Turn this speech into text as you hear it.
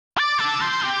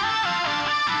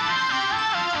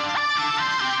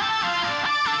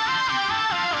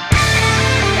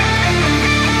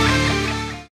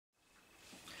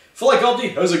Fly Company,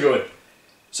 how's it going?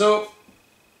 So,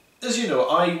 as you know,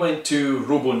 I went to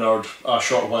Robo Nerd a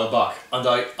short while back and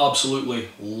I absolutely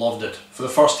loved it. For the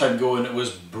first time going, it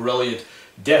was brilliant.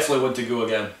 Definitely want to go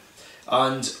again.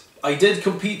 And I did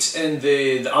compete in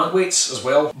the ant weights as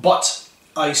well, but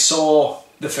I saw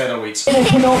the featherweights. It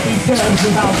cannot be done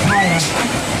without fire.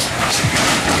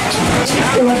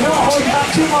 It was not hold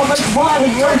back 2 moments while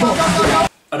he dribbled.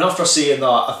 And after seeing that,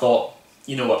 I thought,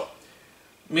 you know what,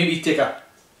 maybe take a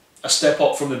step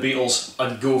up from the Beatles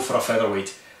and go for a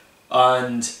featherweight.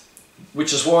 And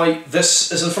which is why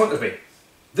this is in front of me.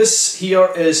 This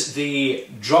here is the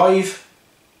drive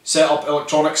setup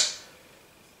electronics.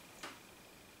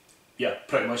 Yeah,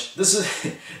 pretty much. This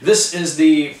is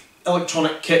the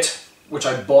electronic kit which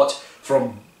I bought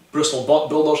from Bristol Bot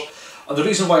Builders. And the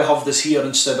reason why I have this here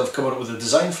instead of coming up with a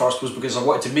design first was because I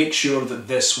wanted to make sure that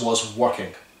this was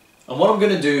working. And what I'm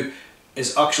going to do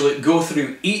is actually go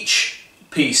through each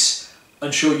piece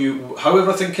and show you how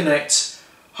everything connects,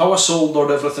 how I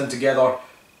soldered everything together,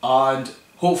 and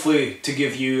hopefully to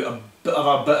give you a bit of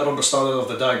a better understanding of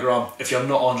the diagram if you're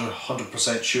not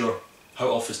 100% sure how it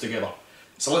all fits together.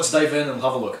 So let's dive in and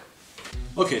have a look.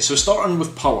 Okay, so starting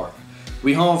with power,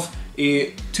 we have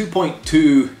a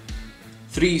 2.2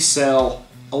 3-cell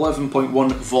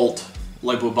 11.1 volt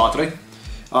LiPo battery,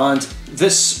 and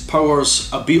this powers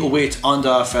a Beetleweight and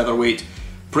a featherweight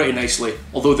pretty nicely.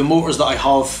 Although the motors that I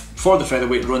have for the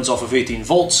featherweight runs off of 18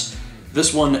 volts,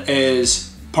 this one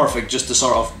is perfect just to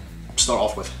start off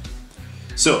with.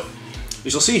 So,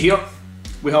 as you'll see here,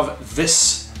 we have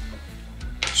this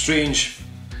strange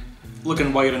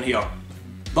looking wire in here.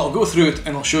 But I'll go through it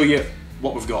and I'll show you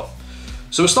what we've got.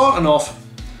 So starting off,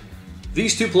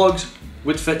 these two plugs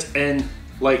would fit in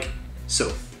like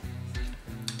so.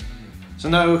 So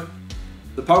now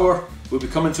the power will be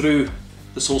coming through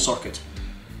this whole circuit.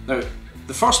 Now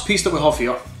the first piece that we have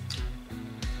here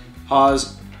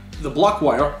has the black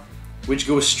wire which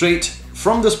goes straight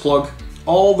from this plug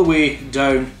all the way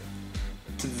down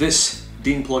to this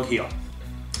DIN plug here.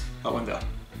 That one there.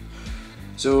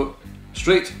 So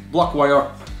straight black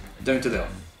wire down to there.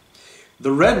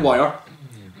 The red wire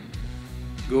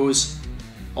goes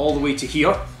all the way to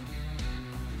here,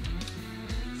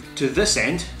 to this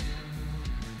end,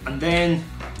 and then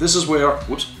this is where,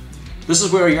 this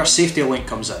is where your safety link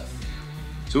comes in.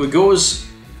 So it goes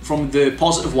from the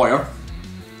positive wire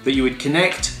that you would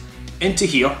connect into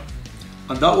here,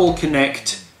 and that will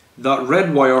connect that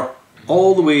red wire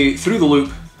all the way through the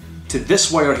loop to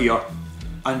this wire here,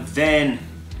 and then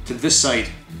to this side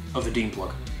of the DIN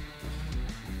plug.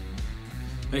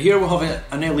 Now here we'll have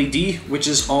an LED which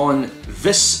is on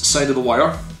this side of the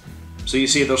wire. So you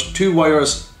see there's two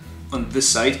wires on this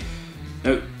side.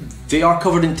 Now they are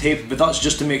covered in tape, but that's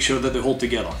just to make sure that they hold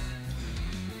together.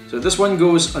 So this one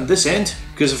goes on this end,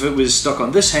 because if it was stuck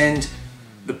on this end,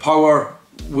 the power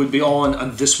would be on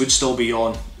and this would still be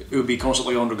on. It would be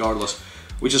constantly on regardless.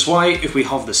 Which is why if we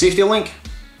have the safety link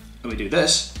and we do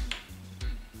this,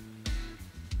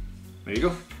 there you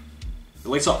go, it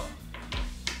lights up.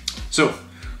 So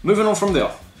moving on from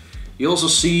there, you also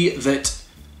see that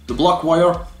the black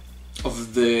wire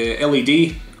of the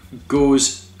LED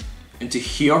goes into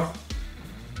here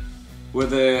where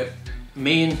the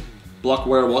main black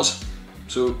wire was.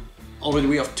 So already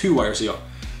we have two wires here.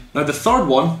 Now the third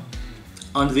one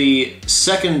and the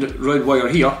second red wire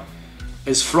here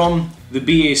is from the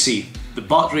BAC, the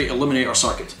battery eliminator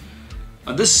circuit.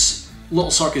 And this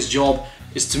little circuit's job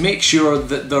is to make sure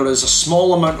that there is a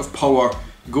small amount of power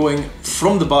going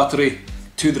from the battery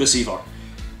to the receiver.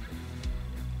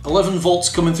 11 volts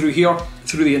coming through here,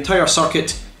 through the entire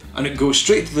circuit, and it goes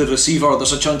straight to the receiver.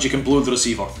 There's a chance you can blow the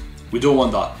receiver. We don't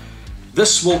want that.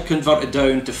 This will convert it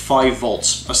down to 5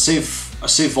 volts, a safe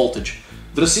voltage.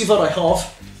 The receiver I have,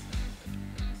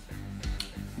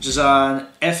 which is an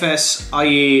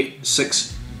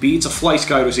FSIA6B, it's a Fly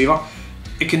Sky receiver.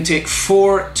 It can take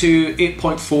 4 to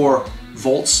 8.4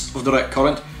 volts of direct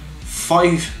current.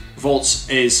 5 volts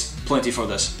is plenty for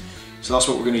this. So that's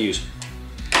what we're going to use.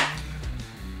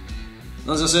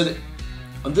 As I said,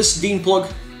 on this DIN plug,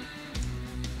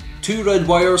 2 red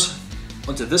wires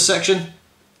onto this section,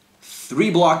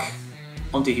 3 black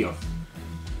onto here.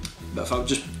 But if I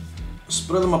just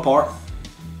spread them apart,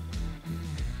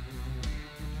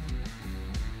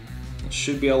 it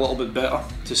should be a little bit better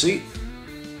to see.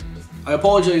 I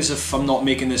apologise if I'm not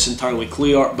making this entirely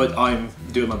clear, but I'm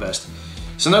doing my best.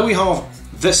 So now we have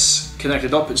this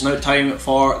connected up. It's now time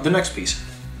for the next piece.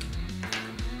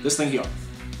 This thing here,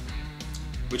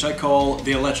 which I call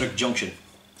the electric junction.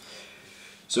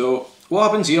 So what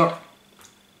happens here,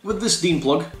 with this DIN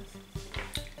plug,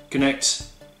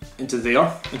 connects into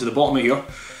there, into the bottom of here,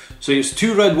 So it's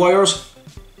 2 red wires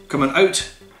coming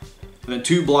out, and then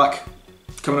 2 black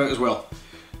coming out as well.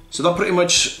 So that pretty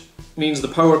much means the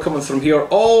power coming from here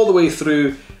all the way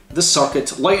through this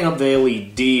circuit, lighting up the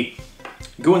LED,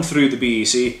 going through the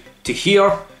BAC to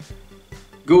here,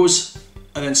 goes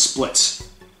and then splits.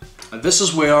 And this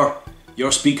is where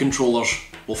your speed controllers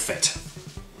will fit.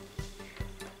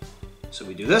 So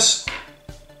we do this,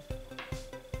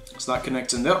 so that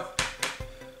connects in there,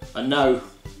 and now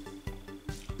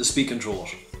the speed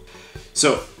controllers.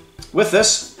 So with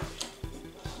this,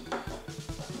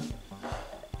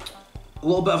 a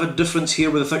little bit of a difference here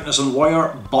with the thickness on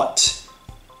wire, but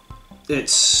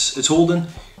it's holding.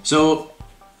 So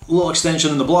a little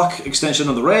extension in the black, extension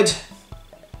on the red,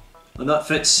 and that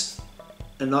fits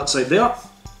in that side there.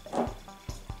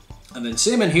 And then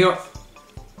same in here,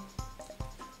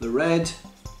 the red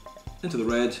into the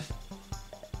red,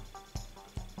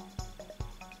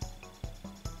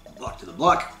 black to the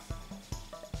black,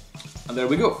 and there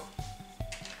we go.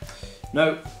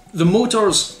 Now the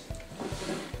motors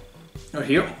are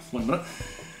here, 1 minute.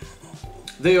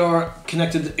 They are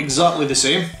connected exactly the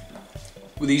same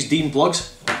with these Dean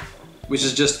plugs, which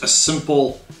is just a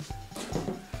simple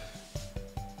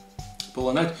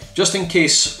pulling out. Just in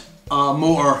case a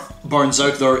motor burns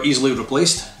out, they're easily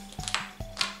replaced.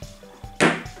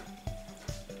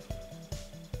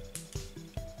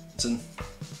 It's in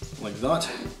like that.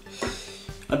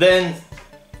 And then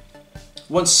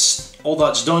once all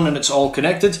that's done and it's all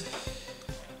connected,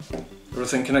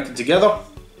 everything connected together,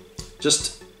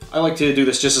 I like to do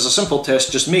this just as a simple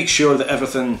test, just make sure that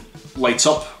everything lights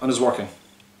up and is working.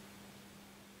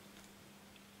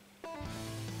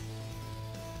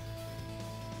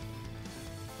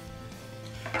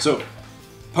 So,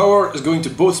 power is going to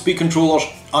both speed controllers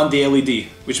and the LED,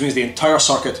 which means the entire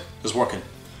circuit is working.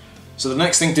 So the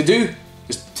next thing to do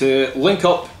is to link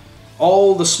up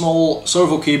all the small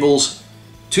servo cables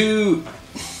to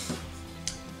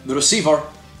the receiver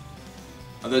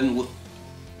and then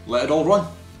let it all run.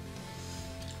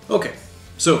 Okay,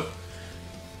 so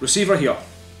receiver here,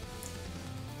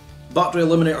 battery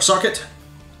eliminator circuit,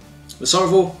 the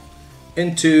servo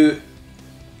into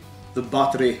the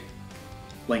battery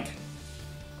link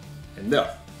in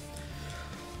there.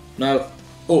 Now,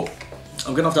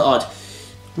 I'm gonna have to add,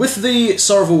 with the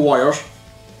servo wires,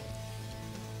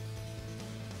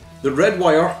 the red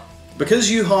wire, because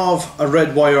you have a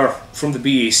red wire from the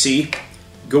BAC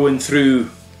going through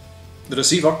the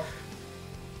receiver,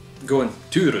 going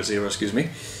to the receiver, excuse me,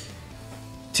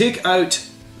 take out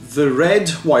the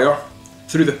red wire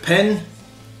through the pin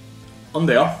on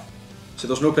there, so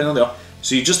there's no pin on there,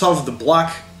 so you just have the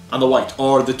black and the white,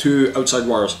 or the 2 outside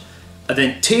wires, and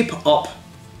then tape up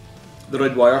the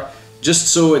red wire just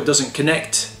so it doesn't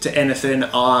connect to anything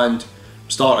and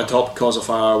start a top, cause a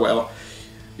fire, or whatever.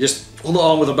 Just hold it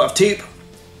on with a bit of tape.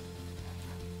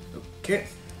 Okay.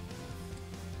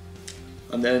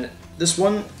 And then this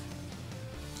one,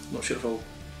 not sure if I'll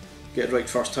get it right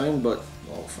first time, but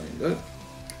I'll find out.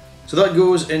 So that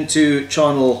goes into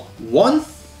channel 1,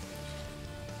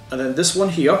 and then this one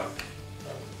here,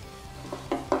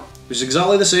 which is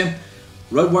exactly the same,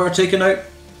 red wire taken out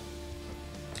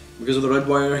because of the red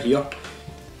wire here.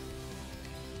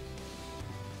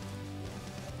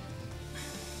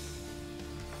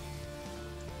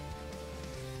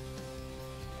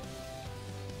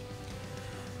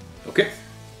 Okay,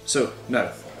 so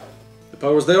now the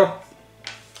power's there,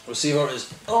 receiver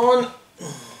is on,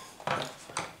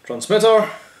 transmitter,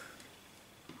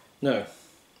 now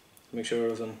make sure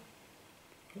everything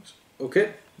looks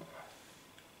okay,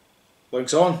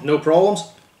 lights on, no problems,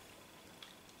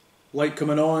 light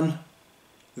coming on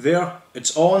there,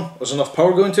 it's on, there's enough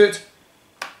power going to it.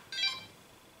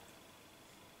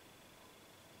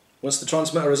 Once the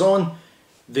transmitter is on,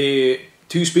 the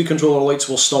 2 speed controller lights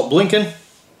will stop blinking,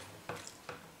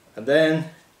 and then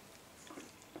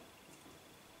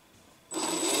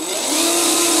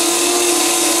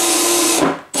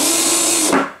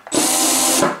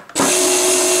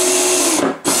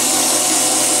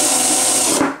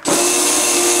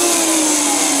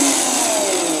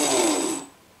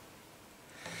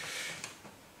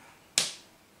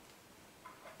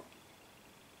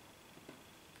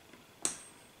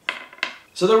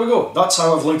so there we go, that's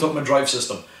how I've linked up my drive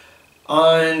system.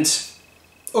 And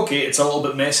okay, it's a little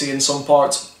bit messy in some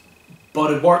parts,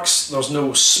 but it works, there's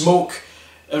no smoke,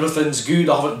 everything's good,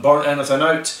 I haven't burnt anything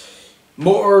out.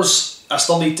 Motors, I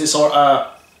still need to sort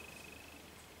of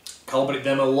calibrate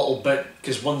them a little bit,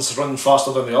 because one's running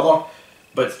faster than the other,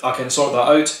 but I can sort that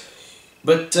out.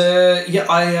 But yeah,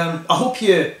 I hope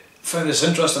you found this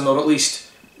interesting, or at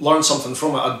least learned something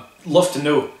from it. I'd love to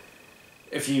know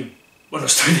if you when I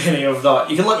was doing any of that,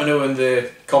 you can let me know in the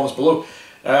comments below.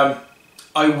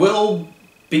 I will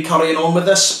be carrying on with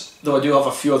this, though I do have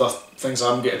a few other things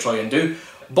I'm going to try and do.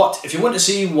 But if you want to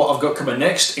see what I've got coming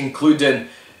next, including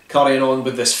carrying on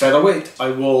with this featherweight, I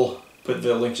will put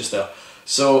the link just there.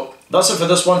 So that's it for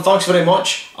this one. Thanks very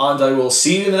much, and I will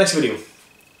see you in the next video.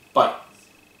 Bye.